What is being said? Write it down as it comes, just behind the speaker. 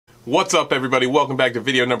What's up, everybody? Welcome back to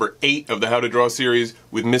video number 8 of the How to Draw series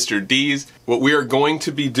with Mr. Dees. What we are going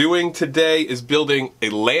to be doing today is building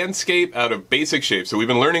a landscape out of basic shapes. So we've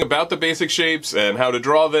been learning about the basic shapes and how to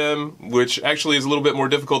draw them, which actually is a little bit more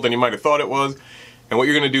difficult than you might have thought it was. And what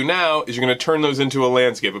you're going to do now is you're going to turn those into a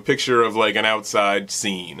landscape, a picture of like an outside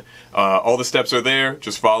scene. All the steps are there,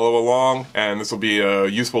 just follow along, and this will be a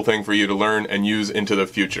useful thing for you to learn and use into the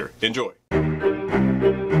future. Enjoy.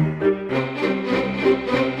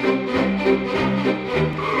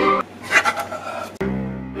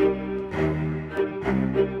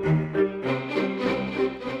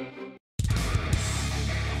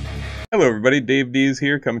 Hello everybody, Dave Dees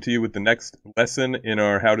here, coming to you with the next lesson in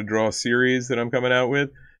our How to Draw series that I'm coming out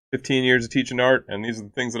with. 15 years of teaching art, and these are the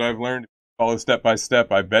things that I've learned. Follow step by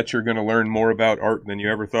step. I bet you're going to learn more about art than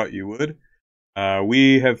you ever thought you would.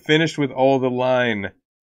 We have finished with all the line,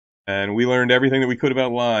 and we learned everything that we could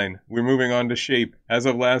about line. We're moving on to shape. As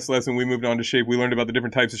of last lesson, we moved on to shape. We learned about the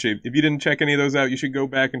different types of shape. If you didn't check any of those out, you should go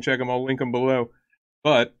back and check them. I'll link them below.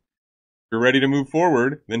 But if you're ready to move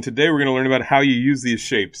forward, then today we're going to learn about how you use these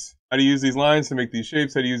shapes. How to use these lines to make these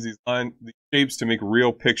shapes, how to use these shapes to make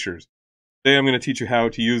real pictures. Today I'm going to teach you how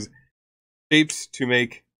to use shapes to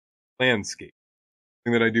make landscape,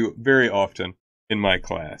 something that I do very often in my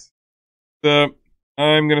class. So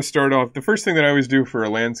I'm going to start off, the first thing that I always do for a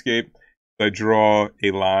landscape is I draw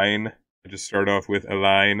a line. I just start off with a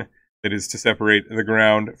line that is to separate the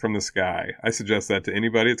ground from the sky. I suggest that to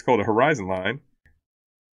anybody. It's called a horizon line.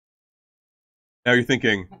 Now you're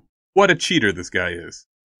thinking, what a cheater this guy is.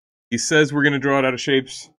 He says we're going to draw it out of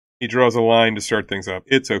shapes. He draws a line to start things up.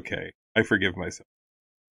 It's okay. I forgive myself.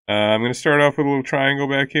 I'm going to start off with a little triangle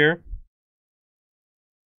back here.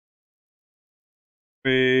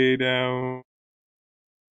 Way down.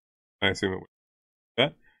 I assume it would be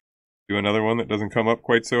that. Do another one that doesn't come up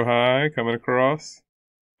quite so high, coming across.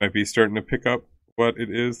 Might be starting to pick up what it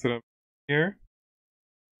is that I'm doing here.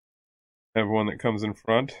 Have one that comes in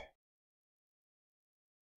front.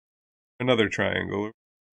 Another triangle.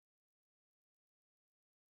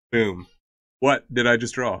 Boom. What did I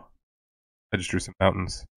just draw? I just drew some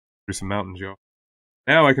mountains. Y'all.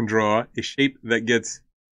 Now I can draw a shape that gets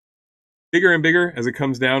bigger and bigger as it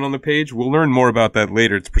comes down on the page. We'll learn more about that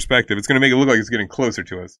later. It's perspective. It's going to make it look like it's getting closer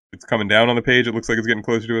to us. If it's coming down on the page, it looks like it's getting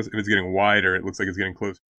closer to us. If it's getting wider, it looks like it's getting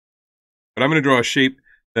closer. But I'm going to draw a shape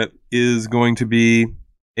that is going to be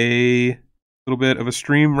a little bit of a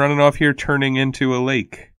stream running off here, turning into a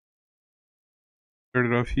lake. Start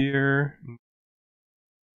it off here.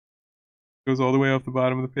 Goes all the way off the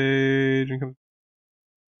bottom of the page and comes.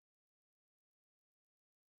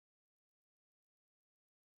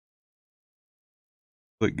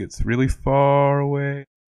 It gets really far away.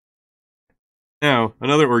 Now,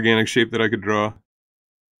 another organic shape that I could draw.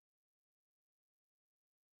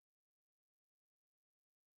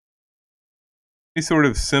 Any sort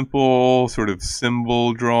of simple, sort of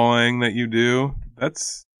symbol drawing that you do.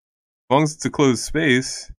 That's, as long as it's a closed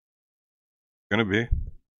space, it's gonna be.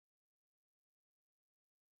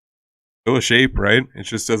 Still a shape, right? It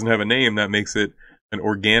just doesn't have a name. That makes it an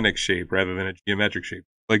organic shape rather than a geometric shape.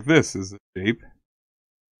 Like this is a shape.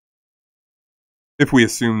 If we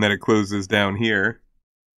assume that it closes down here,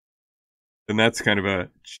 then that's kind of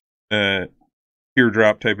a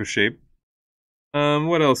teardrop type of shape.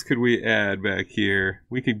 What else could we add back here?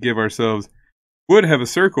 We could give ourselves, would have a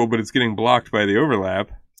circle, but it's getting blocked by the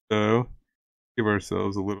overlap. So give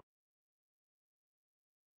ourselves a little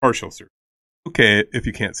partial circle. Okay, if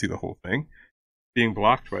you can't see the whole thing, being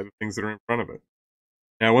blocked by the things that are in front of it.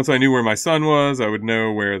 Now, once I knew where my sun was, I would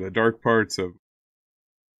know where the dark parts of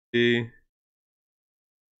the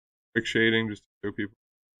quick shading, just to show people.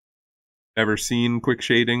 Never seen quick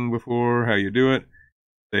shading before, how you do it.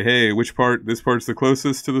 Say, hey, which part, this part's the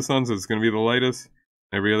closest to the sun, so it's going to be the lightest.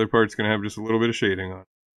 Every other part's going to have just a little bit of shading on it.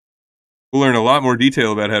 We'll learn a lot more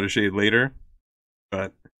detail about how to shade later,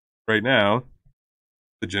 but right now,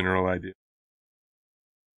 the general idea.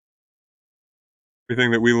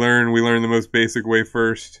 Everything that we learn the most basic way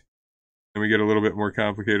first, and we get a little bit more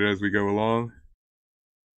complicated as we go along.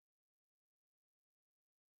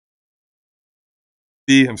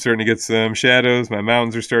 See, I'm starting to get some shadows. My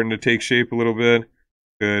mountains are starting to take shape a little bit.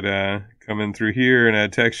 Could come in through here and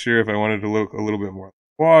add texture if I wanted to look a little bit more like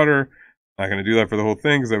water. I'm not going to do that for the whole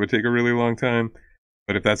thing because that would take a really long time.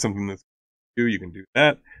 But if that's something that's you can do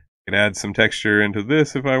that. I can add some texture into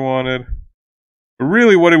this if I wanted. But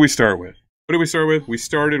really, what did we start with? What did we start with? We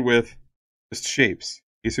started with just shapes,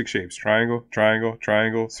 basic shapes. Triangle, triangle,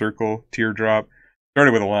 triangle, circle, teardrop.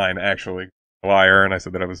 Started with a line, actually. A liar, and I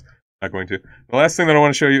said that I was Not going to. The last thing that I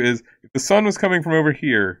want to show you is if the sun was coming from over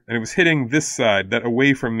here and it was hitting this side, that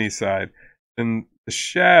away from me side, then the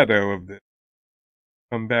shadow of this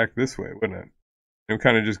would come back this way, wouldn't it? It would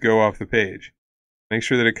kind of just go off the page. Make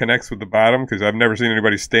sure that it connects with the bottom, because I've never seen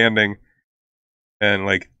anybody standing and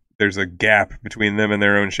like there's a gap between them and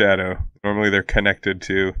their own shadow. Normally they're connected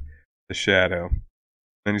to the shadow.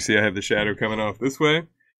 And you see I have the shadow coming off this way. It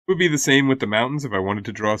would be the same with the mountains if I wanted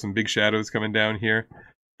to draw some big shadows coming down here.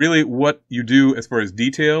 Really, what you do as far as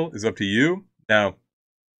detail is up to you. Now,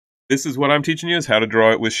 this is what I'm teaching you, is how to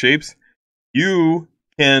draw it with shapes. You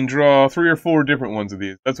can draw 3 or 4 different ones of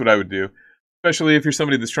these. That's what I would do. Especially if you're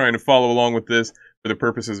somebody that's trying to follow along with this for the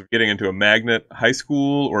purposes of getting into a magnet high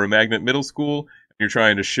school or a magnet middle school. And you're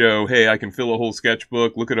trying to show, hey, I can fill a whole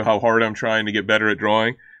sketchbook. Look at how hard I'm trying to get better at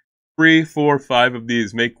drawing. 3, 4, 5 of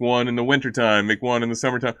these. Make one in the wintertime. Make one in the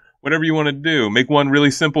summertime. Whatever you want to do. Make one really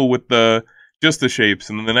simple with just the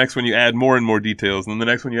shapes. And then the next one you add more and more details. And then the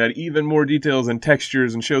next one you add even more details and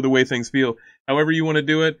textures and show the way things feel. However you want to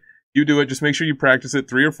do it, you do it. Just make sure you practice it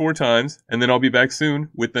 3 or 4 times. And then I'll be back soon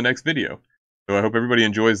with the next video. So I hope everybody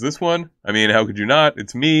enjoys this one. I mean, how could you not?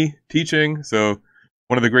 It's me teaching. So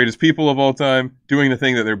one of the greatest people of all time doing the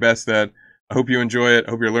thing that they're best at. I hope you enjoy it.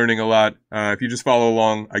 I hope you're learning a lot. If you just follow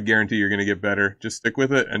along, I guarantee you're going to get better. Just stick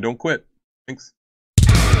with it and don't quit. Thanks.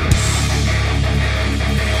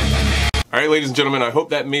 All right, ladies and gentlemen, I hope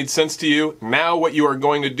that made sense to you. Now what you are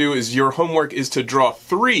going to do is your homework is to draw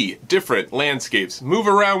 3 different landscapes. Move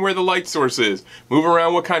around where the light source is. Move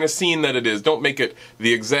around what kind of scene that it is. Don't make it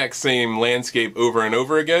the exact same landscape over and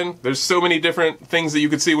over again. There's so many different things that you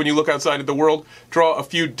could see when you look outside at the world. Draw a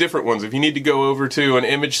few different ones. If you need to go over to an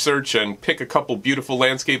image search and pick a couple beautiful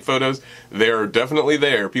landscape photos, they're definitely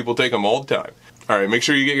there. People take them all the time. All right, make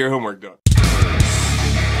sure you get your homework done.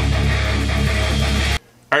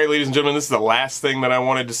 Alright, ladies and gentlemen, this is the last thing that I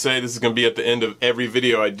wanted to say. This is going to be at the end of every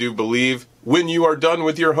video, I do believe. When you are done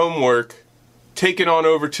with your homework, take it on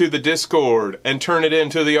over to the Discord and turn it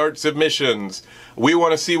into the art submissions. We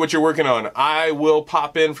want to see what you're working on. I will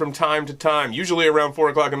pop in from time to time, usually around 4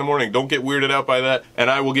 o'clock in the morning. Don't get weirded out by that. And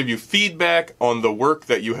I will give you feedback on the work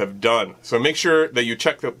that you have done. So make sure that you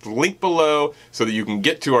check the link below so that you can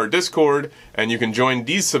get to our Discord and you can join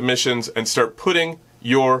these submissions and start putting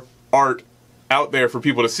your art out there for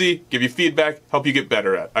people to see, give you feedback, help you get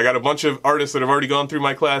better at. I got a bunch of artists that have already gone through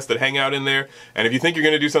my class that hang out in there, and if you think you're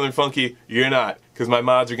going to do something funky, you're not, because my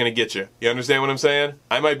mods are going to get you. You understand what I'm saying?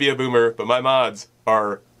 I might be a boomer, but my mods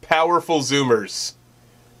are powerful zoomers.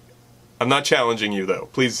 I'm not challenging you, though.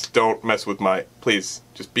 Please don't mess with please,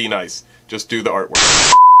 just be nice. Just do the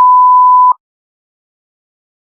artwork.